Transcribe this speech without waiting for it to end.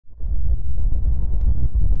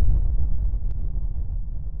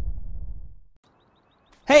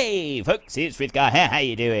Hey folks, it's Frithgar here, how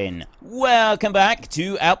you doing? Welcome back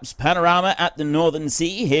to Alps Panorama at the Northern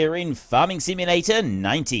Sea here in Farming Simulator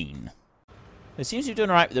 19. It seems to be doing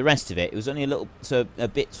alright with the rest of it. It was only a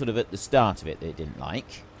bit sort of at the start of it that it didn't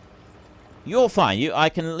like. You're fine. I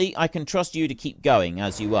can trust you to keep going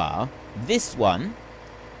as you are. This one,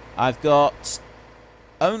 I've got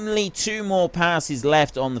only 2 more passes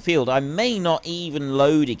left on the field. I may not even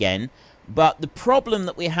load again. But the problem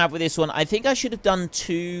that we have with this one, I think I should have done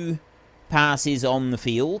 2 passes on the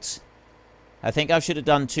field. I think I should have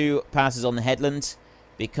done 2 passes on the headland,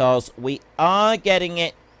 because we are getting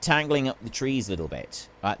it tangling up the trees a little bit.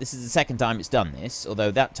 Right, this is the second time it's done this,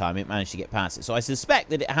 although that time it managed to get past it. So I suspect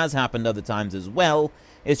that it has happened other times as well.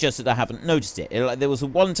 It's just that I haven't noticed it. There was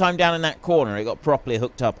one time down in that corner it got properly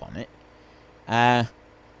hooked up on it.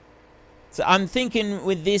 So I'm thinking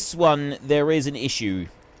with this one there is an issue.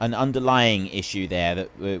 An underlying issue there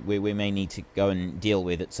that we may need to go and deal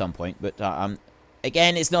with at some point. But,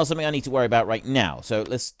 again, it's not something I need to worry about right now. So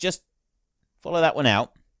let's just follow that one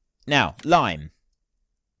out. Now, lime.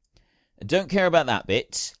 I don't care about that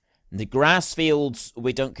bit. The grass fields,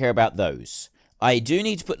 we don't care about those. I do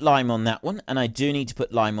need to put lime on that one, and I do need to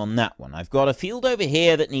put lime on that one. I've got a field over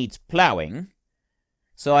here that needs ploughing.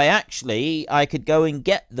 So I could go and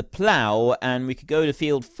get the plough, and we could go to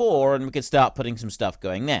field 4, and we could start putting some stuff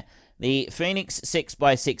going there. The Phoenix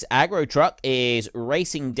 6x6 aggro truck is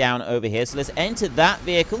racing down over here, so let's enter that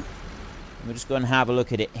vehicle. We'll just go and have a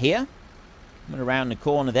look at it here. Coming around the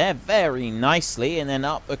corner there very nicely, and then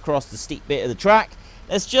up across the steep bit of the track.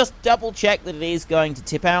 Let's just double check that it is going to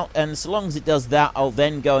tip out, and so long as it does that, I'll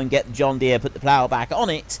then go and get the John Deere, put the plough back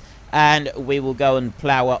on it, and we will go and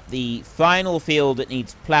plough up the final field that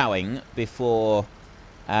needs ploughing before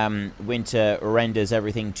winter renders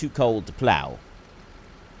everything too cold to plough.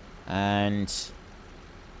 And,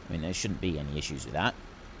 I mean, there shouldn't be any issues with that.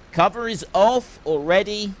 Cover is off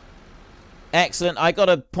already. Excellent. I got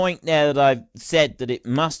a point there that I've said that it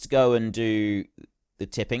must go and do the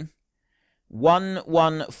tipping.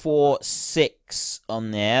 1146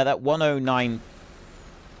 on there. That 109...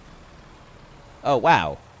 Oh,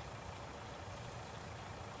 wow.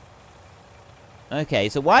 Okay,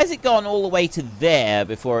 so why has it gone all the way to there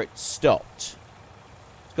before it stopped?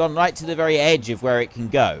 It's gone right to the very edge of where it can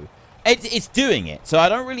go. It's doing it, so I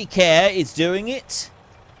don't really care. It's doing it.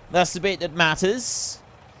 That's the bit that matters.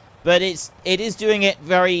 But it is doing it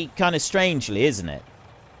very kind of strangely, isn't it?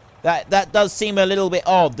 That does seem a little bit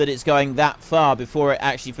odd that it's going that far before it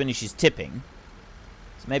actually finishes tipping.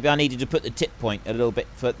 So maybe I needed to put the tip point a little bit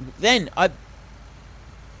further. Then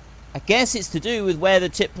I guess it's to do with where the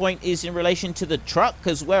tip point is in relation to the truck,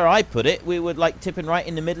 because where I put it, we would like tipping right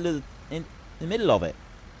in the middle of it.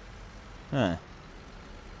 Huh.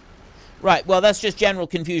 Right, well, that's just general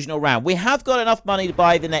confusion all round. We have got enough money to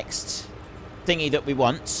buy the next thingy that we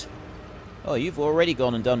want. Oh, you've already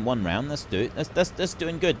gone and done 1 round. Let's do it. That's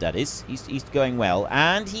doing good, that is. He's going well.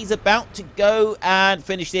 And he's about to go and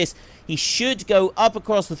finish this. He should go up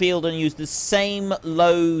across the field and use the same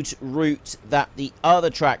load route that the other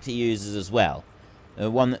tractor uses as well. The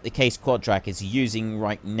one that the Case Quad Track is using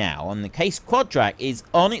right now. And the Case Quad Track is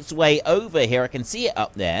on its way over here. I can see it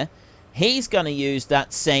up there. He's going to use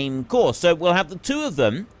that same course. So we'll have the 2 of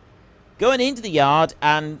them going into the yard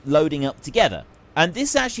and loading up together. And this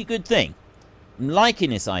is actually a good thing. I'm liking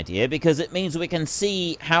this idea because it means we can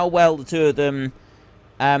see how well the 2 of them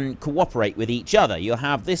cooperate with each other. You'll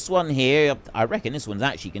have this one here. I reckon this one's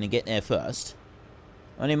actually going to get there first.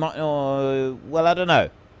 And it might... Oh, well, I don't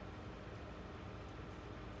know.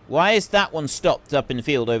 Why is that one stopped up in the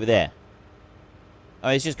field over there? Oh,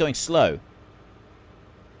 it's just going slow.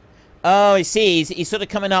 Oh, I see. He's sort of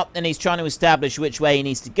coming up and he's trying to establish which way he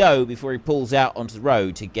needs to go before he pulls out onto the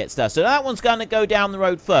road to get stuff. So that one's going to go down the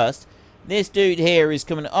road first. This dude here is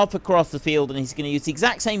coming up across the field and he's going to use the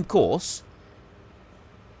exact same course.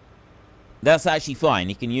 That's actually fine.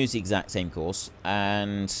 He can use the exact same course.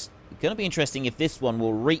 And it's going to be interesting if this one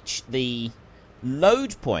will reach the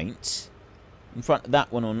load point in front of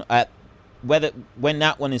that one or not. When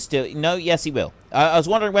that one is still... No, yes, he will. I was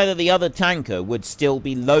wondering whether the other tanker would still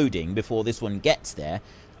be loading before this one gets there.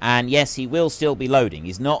 And yes, he will still be loading.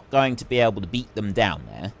 He's not going to be able to beat them down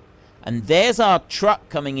there. And there's our truck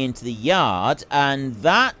coming into the yard. And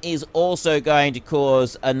that is also going to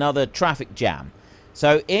cause another traffic jam.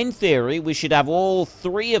 So, in theory, we should have all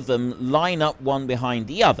 3 of them line up one behind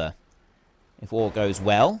the other. If all goes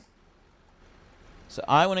well. So,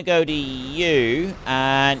 I want to go to you.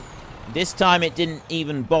 And this time it didn't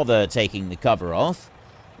even bother taking the cover off.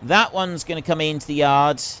 That one's going to come into the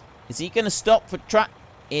yard. Is he going to stop for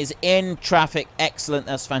is in traffic. Excellent.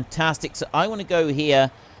 That's fantastic. So I want to go here,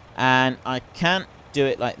 and I can't do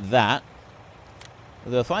it like that.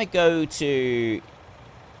 Although if I go to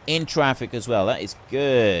in traffic as well, that is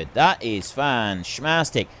good. That is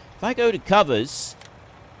fantastic. If I go to covers,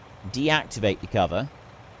 deactivate the cover.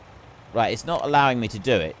 Right, it's not allowing me to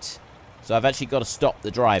do it. So I've actually got to stop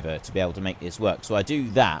the driver to be able to make this work. So I do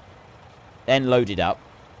that. Then load it up.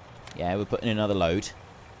 Yeah, we're putting another load.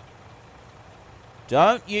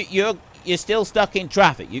 Don't you're still stuck in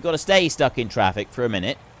traffic. You've got to stay stuck in traffic for a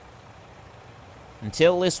minute.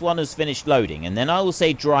 Until this one has finished loading. And then I will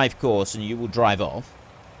say drive course and you will drive off.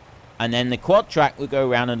 And then the quad track will go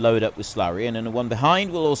around and load up with Slurry. And then the one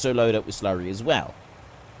behind will also load up with Slurry as well.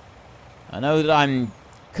 I know that I'm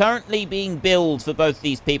currently being billed for both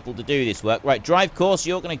these people to do this work. Right, drive course,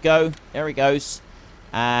 you're going to go. There he goes.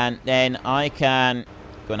 And then I can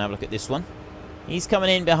go and have a look at this one. He's coming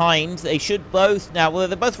in behind. They should both... Now, well,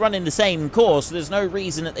 they're both running the same course, so there's no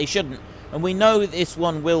reason that they shouldn't. And we know that this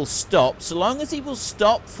one will stop. So long as he will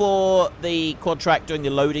stop for the quad track doing the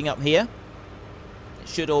loading up here, it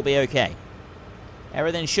should all be okay.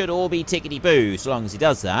 Everything should all be tickety-boo, so long as he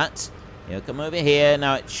does that. He'll come over here.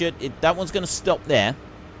 Now, that one's going to stop there.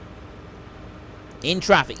 In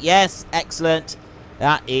traffic. Yes, excellent.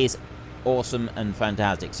 That is awesome and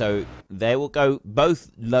fantastic. So they will go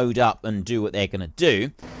both load up and do what they're going to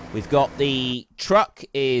do. We've got the truck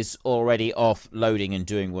is already off loading and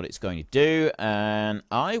doing what it's going to do. And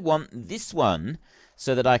I want this one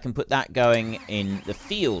so that I can put that going in the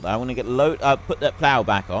field. I want to get put that plow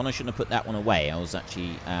back on. I shouldn't have put that one away. I was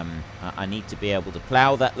actually, I need to be able to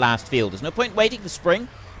plow that last field. There's no point waiting for spring.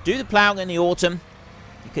 Do the plowing in the autumn.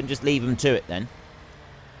 You can just leave them to it then.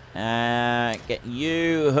 Get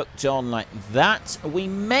you hooked on like that. We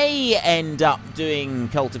may end up doing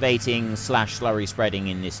cultivating / slurry spreading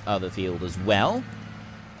in this other field as well.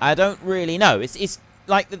 I don't really know. It's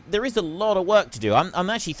like there is a lot of work to do. I'm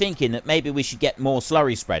actually thinking that maybe we should get more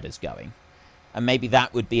slurry spreaders going. And maybe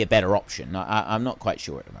that would be a better option. I'm not quite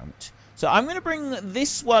sure at the moment. So I'm going to bring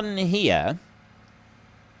this one here.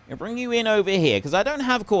 I'll bring you in over here, because I don't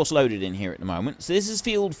have a course loaded in here at the moment. So this is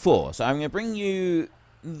field 4. So I'm going to bring you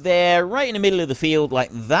there, right in the middle of the field like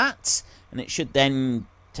that. And it should then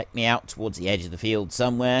take me out towards the edge of the field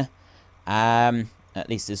somewhere. At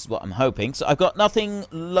least this is what I'm hoping. So I've got nothing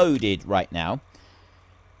loaded right now.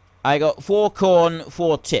 I got 4 corn,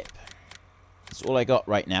 4 tip. That's all I got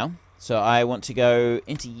right now. So I want to go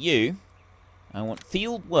into you. I want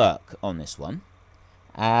field work on this one.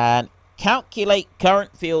 And calculate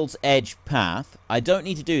current field's edge path. I don't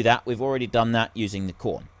need to do that. We've already done that using the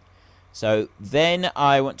corn. So then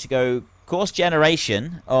I want to go course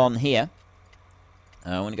generation on here.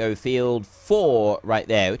 I want to go field 4 right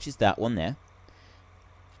there, which is that one there.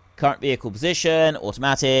 Current vehicle position,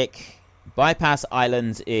 automatic. Bypass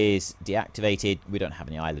islands is deactivated. We don't have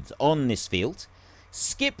any islands on this field.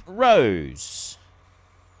 Skip rows.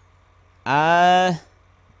 No.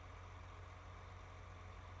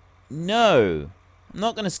 I'm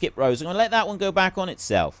not going to skip rows. I'm going to let that one go back on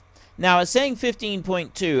itself. Now, it's saying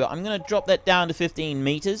 15.2. I'm going to drop that down to 15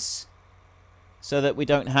 meters. So that we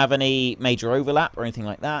don't have any major overlap or anything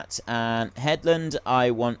like that. And headland,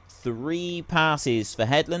 I want 3 passes for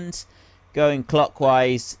headland. Going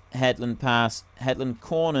clockwise, headland pass, headland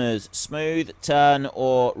corners, smooth, turn,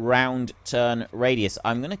 or round turn radius.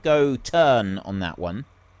 I'm going to go turn on that one.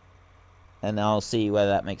 And I'll see whether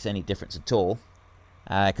that makes any difference at all.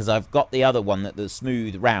 Because I've got the other one, the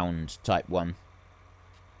smooth, round type one.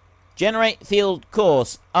 Generate field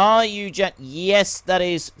course. Are you yes, that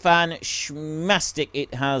is fantastic.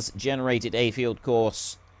 It has generated a field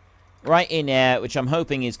course right in there, which I'm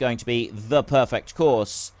hoping is going to be the perfect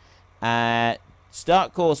course.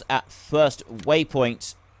 Start course at first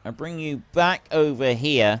waypoint. I'll bring you back over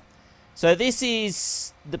here. So this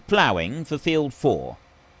is the ploughing for field 4.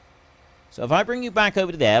 So if I bring you back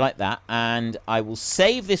over to there like that, and I will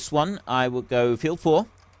save this one, I will go field 4.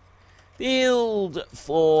 Field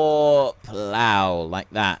 4 plough, like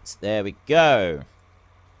that. There we go.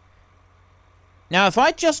 Now, if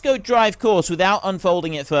I just go drive course without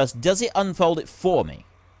unfolding it first, does it unfold it for me?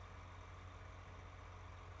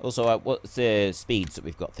 Also, what's the speeds that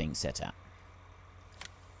we've got things set at?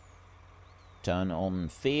 Turn on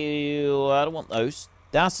field. I don't want those.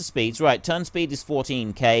 That's the speeds. Right, turn speed is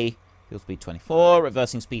 14k. Field speed 24.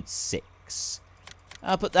 Reversing speed 6.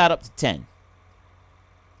 I'll put that up to 10.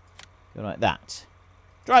 Go like that.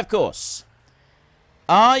 Drive course.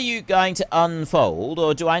 Are you going to unfold,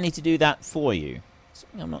 or do I need to do that for you?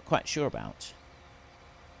 Something I'm not quite sure about.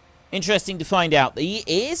 Interesting to find out. He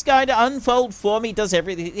is going to unfold for me. Does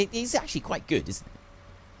everything. He's actually quite good, isn't he?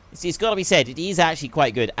 It's got to be said, it is actually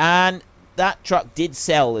quite good. And that truck did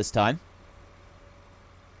sell this time.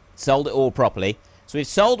 Sold it all properly. So we've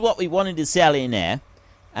sold what we wanted to sell in there.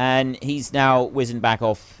 And he's now whizzing back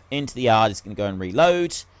off into the yard. He's going to go and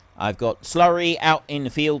reload. I've got Slurry out in the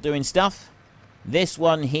field doing stuff. This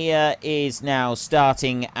one here is now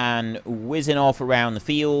starting and whizzing off around the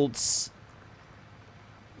fields.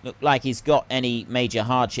 Look like he's got any major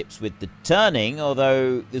hardships with the turning.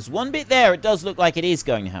 Although there's one bit there. It does look like it is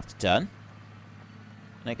going to have to turn.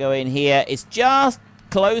 And I go in here. It's just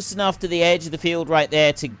close enough to the edge of the field right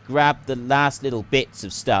there to grab the last little bits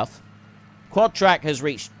of stuff. Quad track has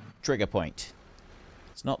reached trigger point.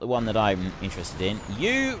 It's not the one that I'm interested in.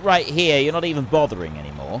 You right here, you're not even bothering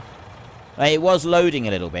anymore. It was loading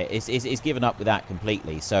a little bit. It's given up with that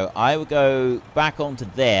completely. So I will go back onto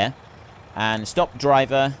there and stop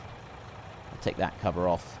driver. I'll take that cover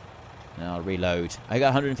off and I'll reload. I got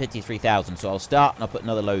 153,000, so I'll start and I'll put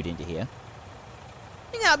another load into here.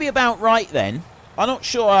 I think that'll be about right then. I'm not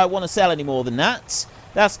sure I want to sell any more than that.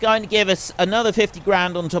 That's going to give us another 50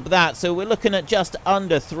 grand on top of that. So we're looking at just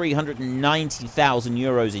under 390,000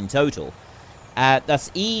 euros in total.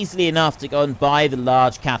 That's easily enough to go and buy the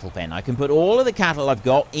large cattle pen. I can put all of the cattle I've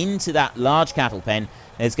got into that large cattle pen.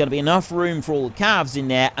 There's going to be enough room for all the calves in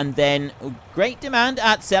there. And then great demand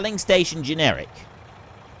at selling station generic.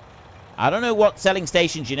 I don't know what selling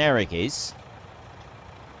station generic is.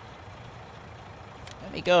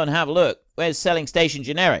 Let me go and have a look. Where's selling station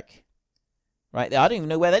generic? Right there. I don't even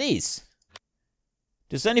know where that is.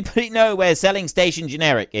 Does anybody know where selling station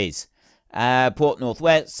generic is? Port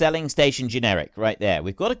Northwest, selling station generic. Right there.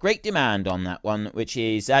 We've got a great demand on that one, which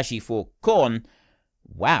is actually for corn.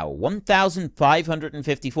 Wow,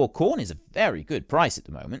 1,554. Corn is a very good price at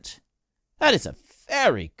the moment. That is a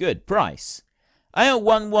very good price. I owe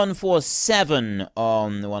 1,147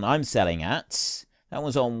 on the one I'm selling at. That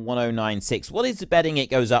one's on 1,096. What is the betting it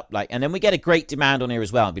goes up like? And then we get a great demand on here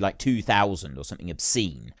as well. It'd be like 2,000 or something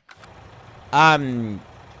obscene. I'm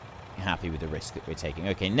happy with the risk that we're taking.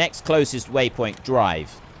 Okay, next closest waypoint,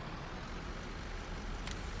 drive.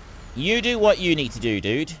 You do what you need to do,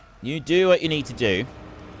 dude. You do what you need to do.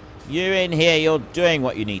 You in here, you're doing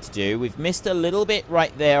what you need to do. We've missed a little bit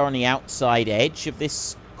right there on the outside edge of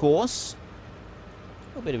this course. A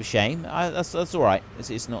little bit of a shame. That's all right.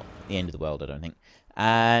 It's not the end of the world, I don't think.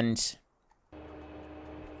 And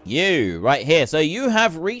you, right here. So you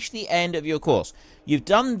have reached the end of your course. You've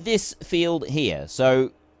done this field here.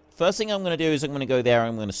 So first thing I'm going to do is I'm going to go there and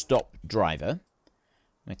I'm going to stop driver.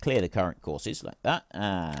 I'm going to clear the current courses like that.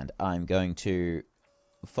 And I'm going to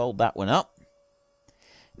fold that one up.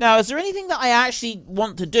 Now, is there anything that I actually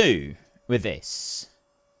want to do with this?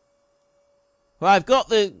 Well, I've got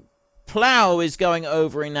the plow is going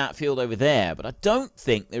over in that field over there, but I don't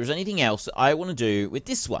think there's anything else that I want to do with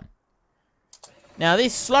this one. Now,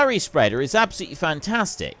 this slurry spreader is absolutely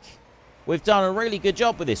fantastic. We've done a really good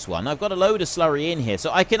job with this one. I've got a load of slurry in here,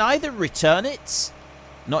 so I can either return it,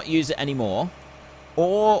 not use it anymore,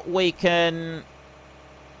 or we can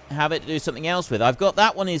have it do something else with. I've got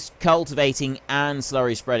that one is cultivating and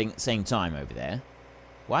slurry spreading at the same time over there.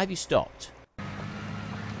 Why have you stopped?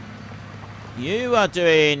 You are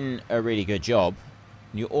doing a really good job.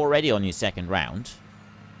 You're already on your second round.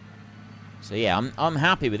 So yeah, I'm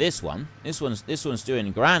happy with this one. This one's doing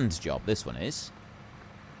a grand job. This one is.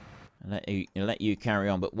 I'll let you carry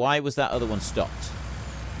on. But why was that other one stopped?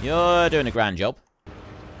 You're doing a grand job.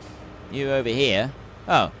 You over here.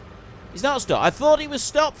 Oh, he's not stopped. I thought he was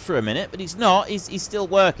stopped for a minute, but he's not. He's still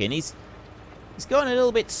working. He's going a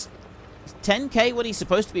little bit. Is 10k what he's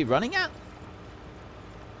supposed to be running at?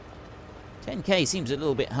 10k seems a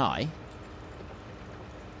little bit high.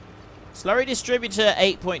 Slurry distributor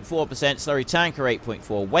 8.4%, slurry tanker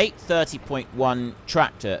 8.4, weight 30.1,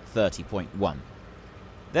 tractor 30.1.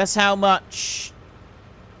 That's how much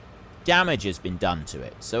damage has been done to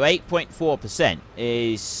it. So 8.4%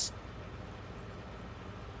 is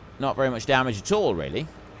not very much damage at all, really.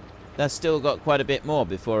 That's still got quite a bit more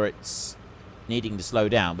before it's needing to slow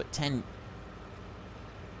down. But 10...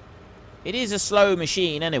 It is a slow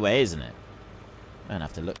machine anyway, isn't it? I don't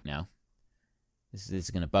have to look now. This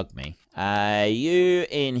is going to bug me. You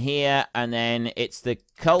in here, and then it's the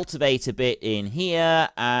cultivator bit in here,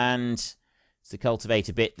 and it's the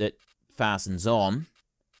cultivator bit that fastens on.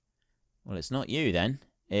 Well, it's not you then.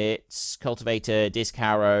 It's cultivator, disc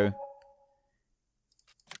harrow.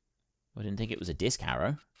 I didn't think it was a disc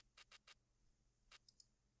harrow.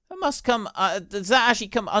 That must come... does that actually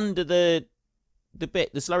come under the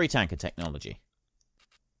bit, the slurry tanker technology?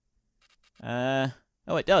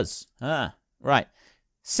 Oh, it does. Ah, right.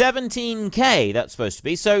 17k, that's supposed to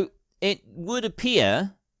be. So, it would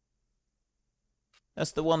appear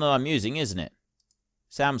That's the one that I'm using, isn't it?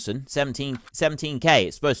 Samson, 17K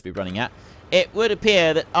it's supposed to be running at. It would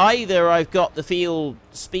appear that either I've got the field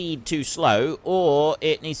speed too slow, or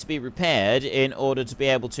it needs to be repaired in order to be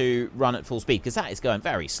able to run at full speed, because that is going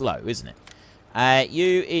very slow, isn't it?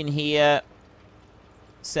 You in here,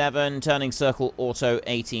 7, turning circle, auto,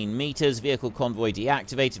 18 meters, vehicle convoy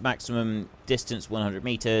deactivated, maximum distance 100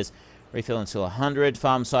 meters, refill until 100,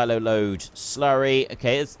 farm silo load, slurry.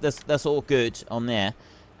 Okay, that's all good on there.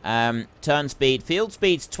 Turn speed, field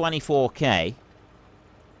speed's 24k.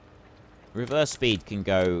 Reverse speed can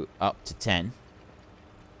go up to 10.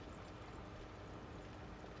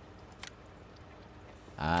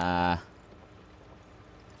 Right,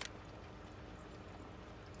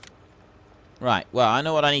 well, I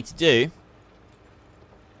know what I need to do.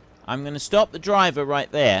 I'm going to stop the driver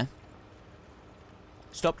right there.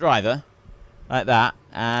 Stop driver. Like that.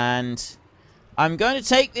 And I'm going to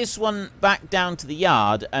take this one back down to the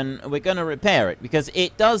yard, and we're going to repair it, because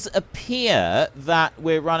it does appear that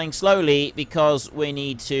we're running slowly because we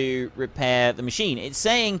need to repair the machine. It's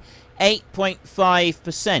saying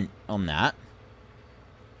 8.5% on that.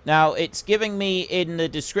 Now, it's giving me in the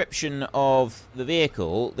description of the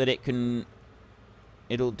vehicle that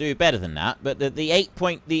it'll do better than that, but the 8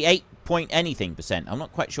 point anything percent, I'm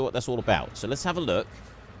not quite sure what that's all about. So let's have a look.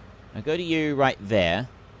 I'll go to you right there.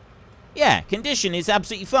 Yeah, condition is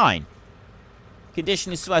absolutely fine.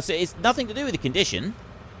 Condition is fine. So it's nothing to do with the condition.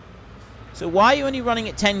 So why are you only running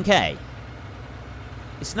at 10k?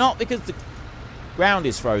 It's not because the ground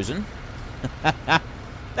is frozen.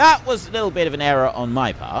 That was a little bit of an error on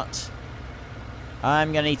my part.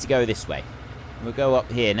 I'm going to need to go this way. We'll go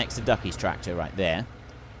up here next to Ducky's tractor right there.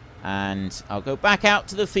 And I'll go back out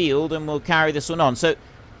to the field and we'll carry this one on. So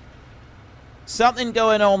something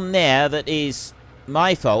going on there that is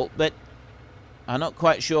my fault, but I'm not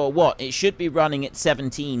quite sure what. It should be running at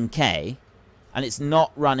 17k, and it's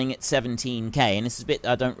not running at 17k, and this is a bit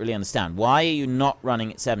I don't really understand. Why are you not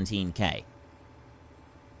running at 17k?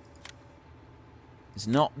 It's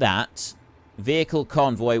not that. Vehicle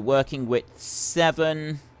convoy, working width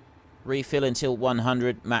 7, refill until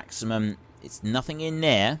 100, maximum. It's nothing in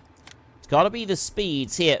there. It's got to be the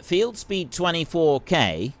speeds here. Field speed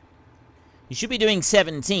 24k. You should be doing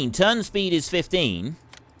 17. Turn speed is 15.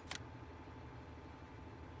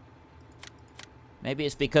 Maybe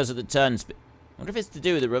it's because of the turn speed. I wonder if it's to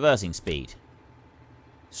do with the reversing speed.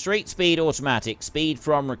 Street speed automatic. Speed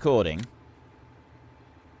from recording.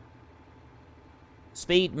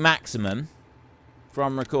 Speed maximum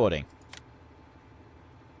from recording.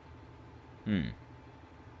 I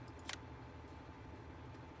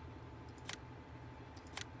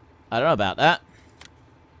don't know about that.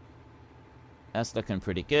 That's looking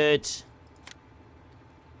pretty good.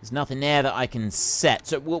 There's nothing there that I can set.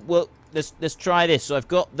 So let's try this. So I've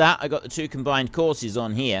got that. I got the 2 combined courses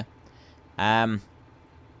on here. I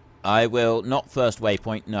will not first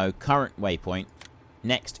waypoint. No, current waypoint.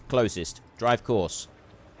 Next closest. Drive course.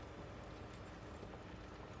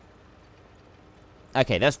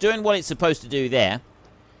 Okay, that's doing what it's supposed to do there.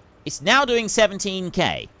 It's now doing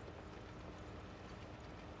 17k.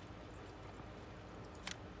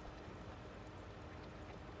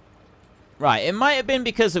 Right, it might have been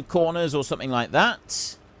because of corners or something like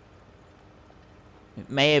that. It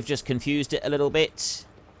may have just confused it a little bit.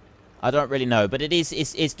 I don't really know, but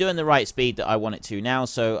it's doing the right speed that I want it to now,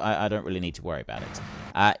 so I don't really need to worry about it.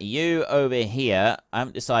 You over here, I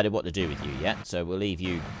haven't decided what to do with you yet, so we'll leave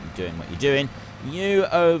you doing what you're doing. You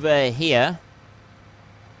over here,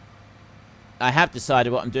 I have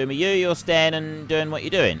decided what I'm doing with you. You're staying and doing what you're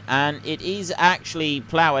doing. And it is actually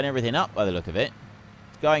ploughing everything up by the look of it.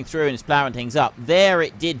 Going through and it's ploughing things up. There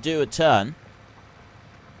it did do a turn.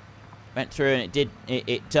 Went through and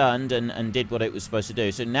it turned and did what it was supposed to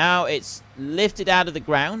do. So now it's lifted out of the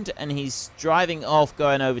ground and he's driving off,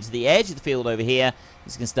 going over to the edge of the field over here.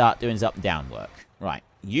 He's going to start doing his up and down work. Right.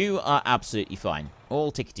 You are absolutely fine.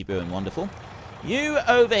 All tickety-boo and wonderful. You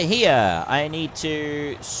over here. I need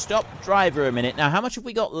to stop driver a minute. Now, how much have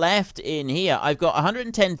we got left in here? I've got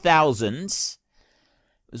 110,000. It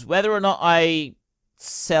was whether or not I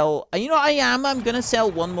sell... You know what I am? I'm going to sell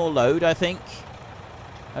one more load, I think.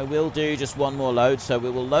 I will do just one more load, so we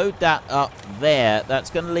will load that up there. That's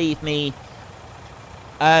going to leave me...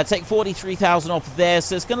 take 43,000 off there,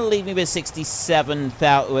 so it's going to leave me with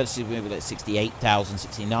 67,000... Well, excuse me, with 68,000,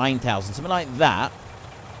 69,000, something like that.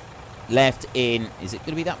 Left in... Is it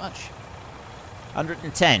going to be that much?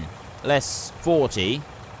 110 less 40...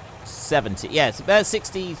 70. Yeah, it's about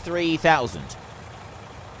 63,000.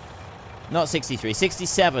 Not 63,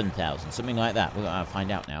 67,000, something like that. We'll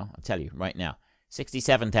find out now. I'll tell you right now.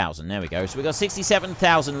 67,000. There we go. So we've got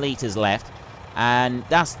 67,000 litres left. And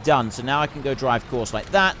that's done. So now I can go drive course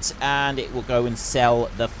like that. And it will go and sell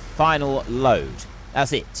the final load.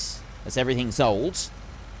 That's it. That's everything sold.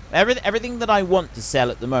 Everything that I want to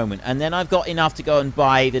sell at the moment. And then I've got enough to go and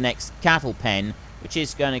buy the next cattle pen, which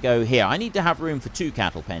is going to go here. I need to have room for 2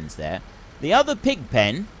 cattle pens there. The other pig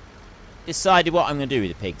pen, decided what I'm going to do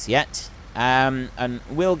with the pigs yet. And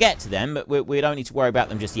we'll get to them, but we don't need to worry about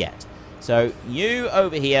them just yet. So, you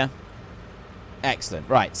over here. Excellent.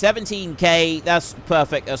 Right, 17k. That's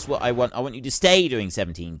perfect. That's what I want. I want you to stay doing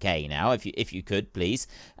 17k now, if you could, please.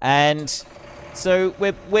 And so,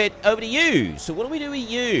 we're over to you. So, what do we do with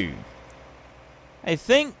you? I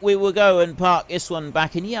think we will go and park this one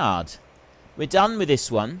back in the yard. We're done with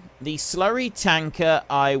this one. The slurry tanker,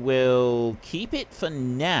 I will keep it for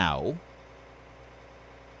now.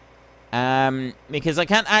 Because I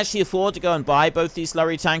can't actually afford to go and buy both these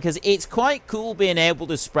slurry tankers. It's quite cool being able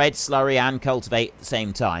to spread slurry and cultivate at the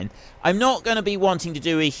same time. I'm not going to be wanting to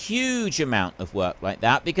do a huge amount of work like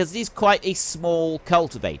that because it is quite a small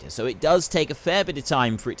cultivator. So it does take a fair bit of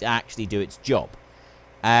time for it to actually do its job.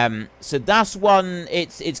 So that's one,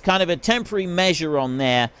 it's kind of a temporary measure on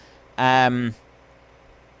there.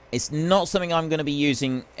 It's not something I'm going to be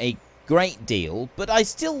using a great deal, but I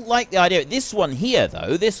still like the idea. This one here,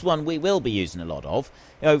 though, this one we will be using a lot of.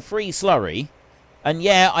 You know, free slurry. And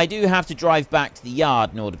yeah, I do have to drive back to the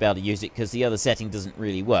yard in order to be able to use it because the other setting doesn't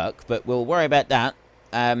really work. But we'll worry about that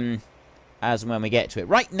as and when we get to it.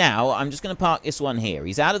 Right now, I'm just going to park this one here.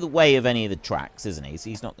 He's out of the way of any of the tracks, isn't he? So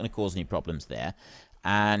he's not going to cause any problems there.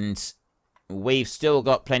 And we've still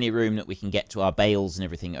got plenty of room that we can get to our bales and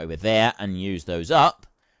everything over there and use those up.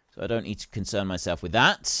 So I don't need to concern myself with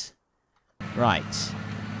that. Right.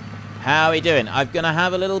 How are we doing? I'm going to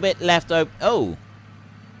have a little bit left over. Oh.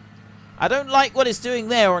 I don't like what it's doing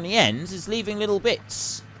there on the ends. It's leaving little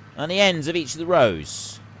bits on the ends of each of the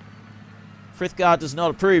rows. Frithgard does not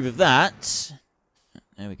approve of that.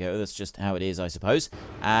 There we go. That's just how it is, I suppose.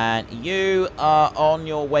 And you are on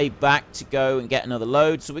your way back to go and get another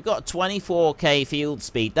load. So we've got 24k field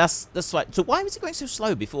speed. That's right. So why was it going so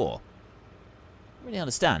slow before? I don't really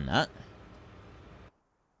understand that.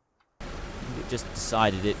 It just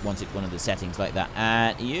decided it wanted one of the settings like that.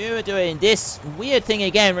 And you are doing this weird thing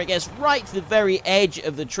again where it gets right to the very edge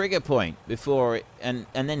of the trigger point before it, and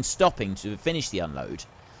then stopping to finish the unload.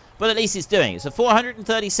 But at least it's doing it. So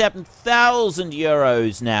 437,000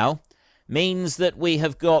 euros now means that we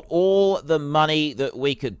have got all the money that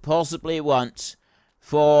we could possibly want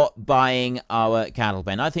for buying our cattle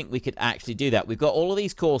pen. I think we could actually do that. We've got all of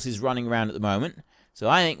these courses running around at the moment. So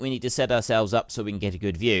I think we need to set ourselves up so we can get a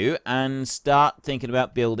good view and start thinking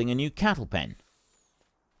about building a new cattle pen.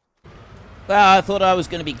 Well, I thought I was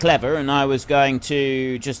going to be clever and I was going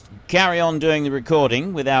to just carry on doing the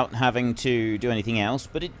recording without having to do anything else.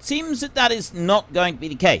 But it seems that that is not going to be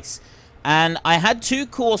the case. And I had 2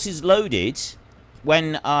 courses loaded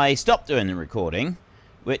when I stopped doing the recording,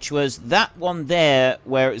 which was that one there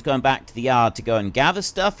where it was going back to the yard to go and gather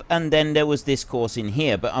stuff. And then there was this course in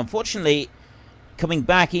here. But unfortunately, coming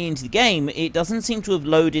back into the game, it doesn't seem to have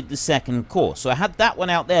loaded the second course. So I had that one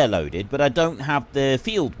out there loaded, but I don't have the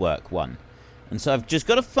field work one. And so I've just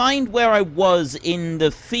got to find where I was in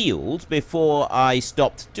the field before I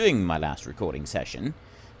stopped doing my last recording session.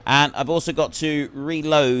 And I've also got to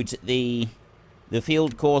reload the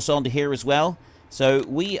field course onto here as well. So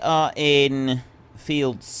we are in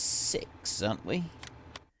field 6, aren't we?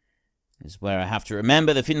 This is where I have to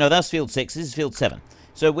remember the... No, that's field 6. This is field 7.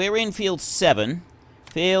 So we're in field 7.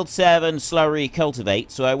 Field 7, slurry,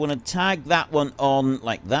 cultivate. So I want to tag that one on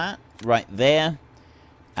like that, right there.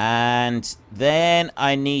 And then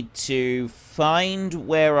I need to find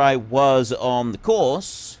where I was on the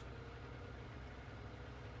course,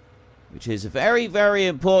 which is a very, very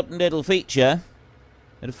important little feature.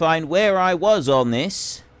 To find where I was on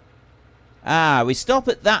this. Ah, we stop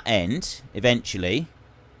at that end, eventually.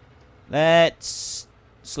 Let's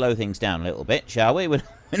slow things down a little bit, shall we? We're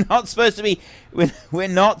not supposed to be... We're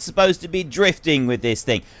not supposed to be drifting with this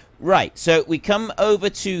thing. Right, so we come over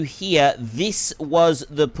to here. This was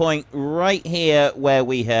the point right here where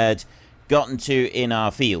we had gotten to in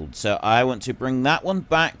our field. So I want to bring that one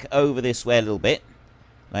back over this way a little bit.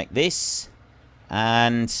 Like this.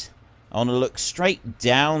 And I want to look straight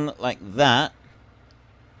down like that.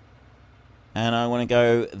 And I want to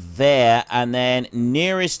go there. And then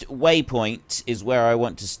nearest waypoint is where I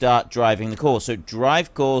want to start driving the course. So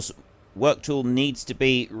drive course, work tool needs to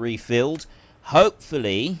be refilled.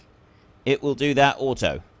 Hopefully... it will do that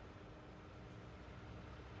auto.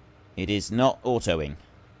 It is not autoing.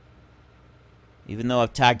 Even though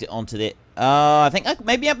I've tagged it onto the... I think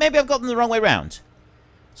maybe I've got them the wrong way round.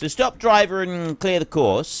 So stop driver and clear the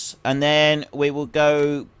course. And then we will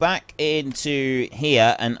go back into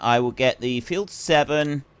here. And I will get the field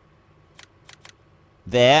 7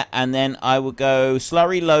 there. And then I will go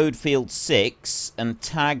slurry load field 6. And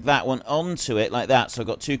tag that one onto it like that. So I've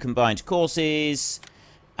got 2 combined courses.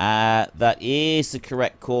 That is the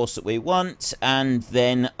correct course that we want. And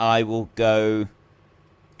then I will go...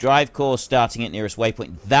 drive course starting at nearest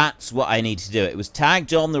waypoint. That's what I need to do. It was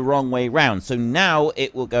tagged on the wrong way round. So now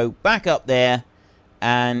it will go back up there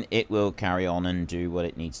and it will carry on and do what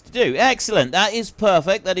it needs to do. Excellent. That is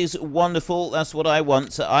perfect. That is wonderful. That's what I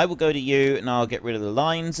want. So I will go to you and I'll get rid of the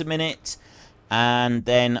lines a minute. And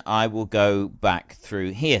then I will go back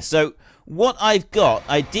through here. So what I've got,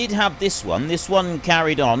 I did have this one. This one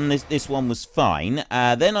carried on. This one was fine.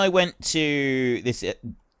 Then I went to this...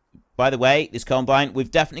 By the way, this combine, we've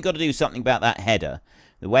definitely got to do something about that header.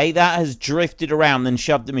 The way that has drifted around and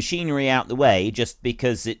shoved the machinery out the way just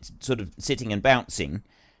because it's sort of sitting and bouncing.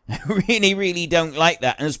 I really, really don't like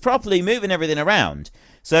that. And it's properly moving everything around.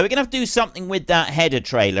 So we're going to have to do something with that header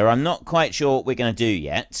trailer. I'm not quite sure what we're going to do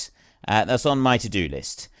yet. That's on my to-do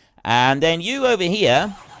list. And then you over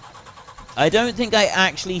here, I don't think I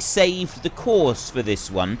actually saved the course for this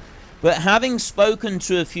one. But having spoken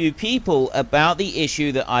to a few people about the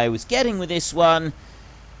issue that I was getting with this one,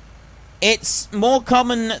 it's more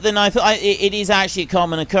common than I thought. It is actually a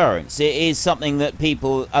common occurrence. It is something that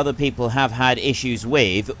other people have had issues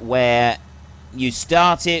with, where you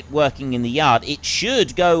start it working in the yard. It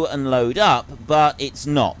should go and load up, but it's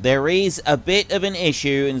not. There is a bit of an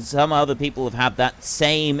issue, and some other people have had that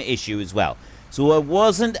same issue as well. So I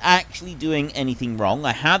wasn't actually doing anything wrong.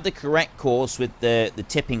 I had the correct course with the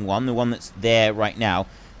tipping one, the one that's there right now.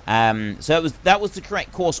 So that was the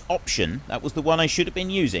correct course option. That was the one I should have been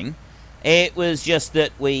using. It was just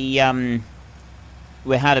that we had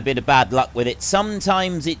a bit of bad luck with it.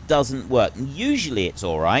 Sometimes it doesn't work. Usually it's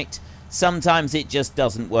all right. Sometimes it just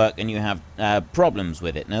doesn't work and you have problems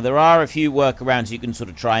with it. Now, there are a few workarounds you can sort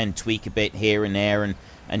of try and tweak a bit here and there and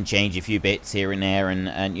change a few bits here and there,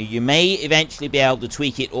 and you may eventually be able to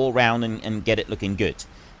tweak it all round and get it looking good.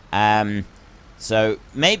 So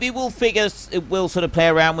maybe we'll sort of play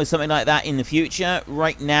around with something like that in the future.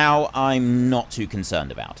 Right now, I'm not too concerned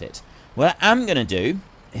about it. What I am going to do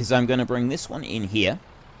is I'm going to bring this one in here.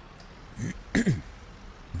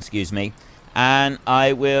 Excuse me. And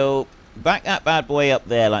I will back that bad boy up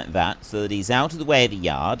there like that so that he's out of the way of the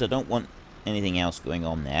yard. I don't want anything else going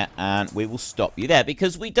on there, and we will stop you there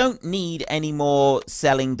because we don't need any more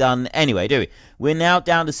selling done anyway, do we? We're now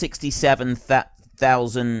down to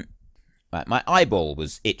 67,000. Right, my eyeball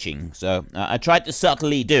was itching, so I tried to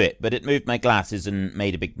subtly do it, but it moved my glasses and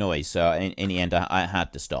made a big noise, so in the end I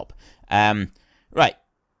had to stop. Right.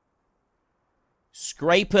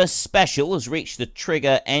 Scraper Special has reached the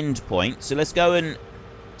trigger end point, so let's go and...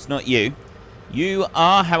 It's not you. You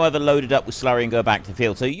are, however, loaded up with slurry and go back to the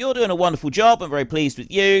field. So you're doing a wonderful job. I'm very pleased with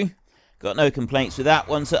you. Got no complaints with that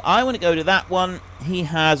one. So I want to go to that one. He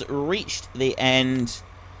has reached the end.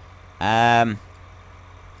 I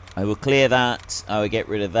will clear that. I will get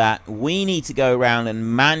rid of that. We need to go around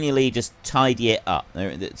and manually just tidy it up.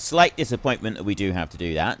 Slight disappointment that we do have to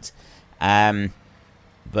do that.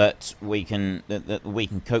 But we can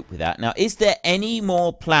cope with that. Now, is there any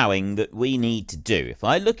more ploughing that we need to do? If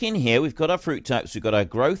I look in here, we've got our fruit types, we've got our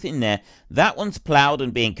growth in there. That one's ploughed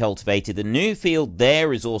and being cultivated. The new field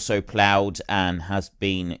there is also ploughed and has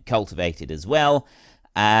been cultivated as well.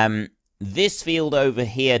 This field over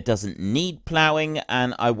here doesn't need ploughing,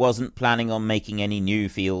 and I wasn't planning on making any new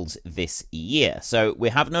fields this year. So we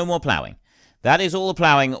have no more ploughing. That is all the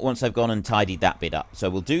ploughing once I've gone and tidied that bit up. So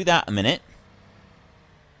we'll do that a minute.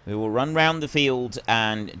 We will run round the field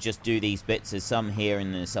and just do these bits. There's some here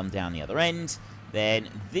and there's some down the other end. Then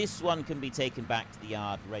this one can be taken back to the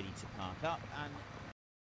yard, ready to park up. And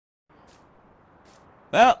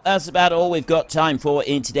well, that's about all we've got time for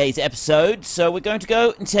in today's episode. So we're going to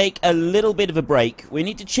go and take a little bit of a break. We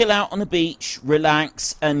need to chill out on the beach,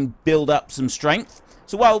 relax, and build up some strength.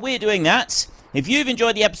 So while we're doing that, if you've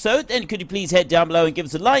enjoyed the episode, then could you please head down below and give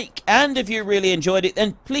us a like? And if you really enjoyed it,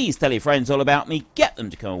 then please tell your friends all about me. Get them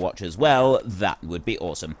to come and watch as well. That would be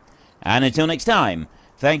awesome. And until next time,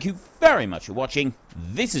 thank you very much for watching.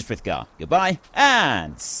 This is Frithgar. Goodbye,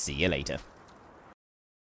 and see you later.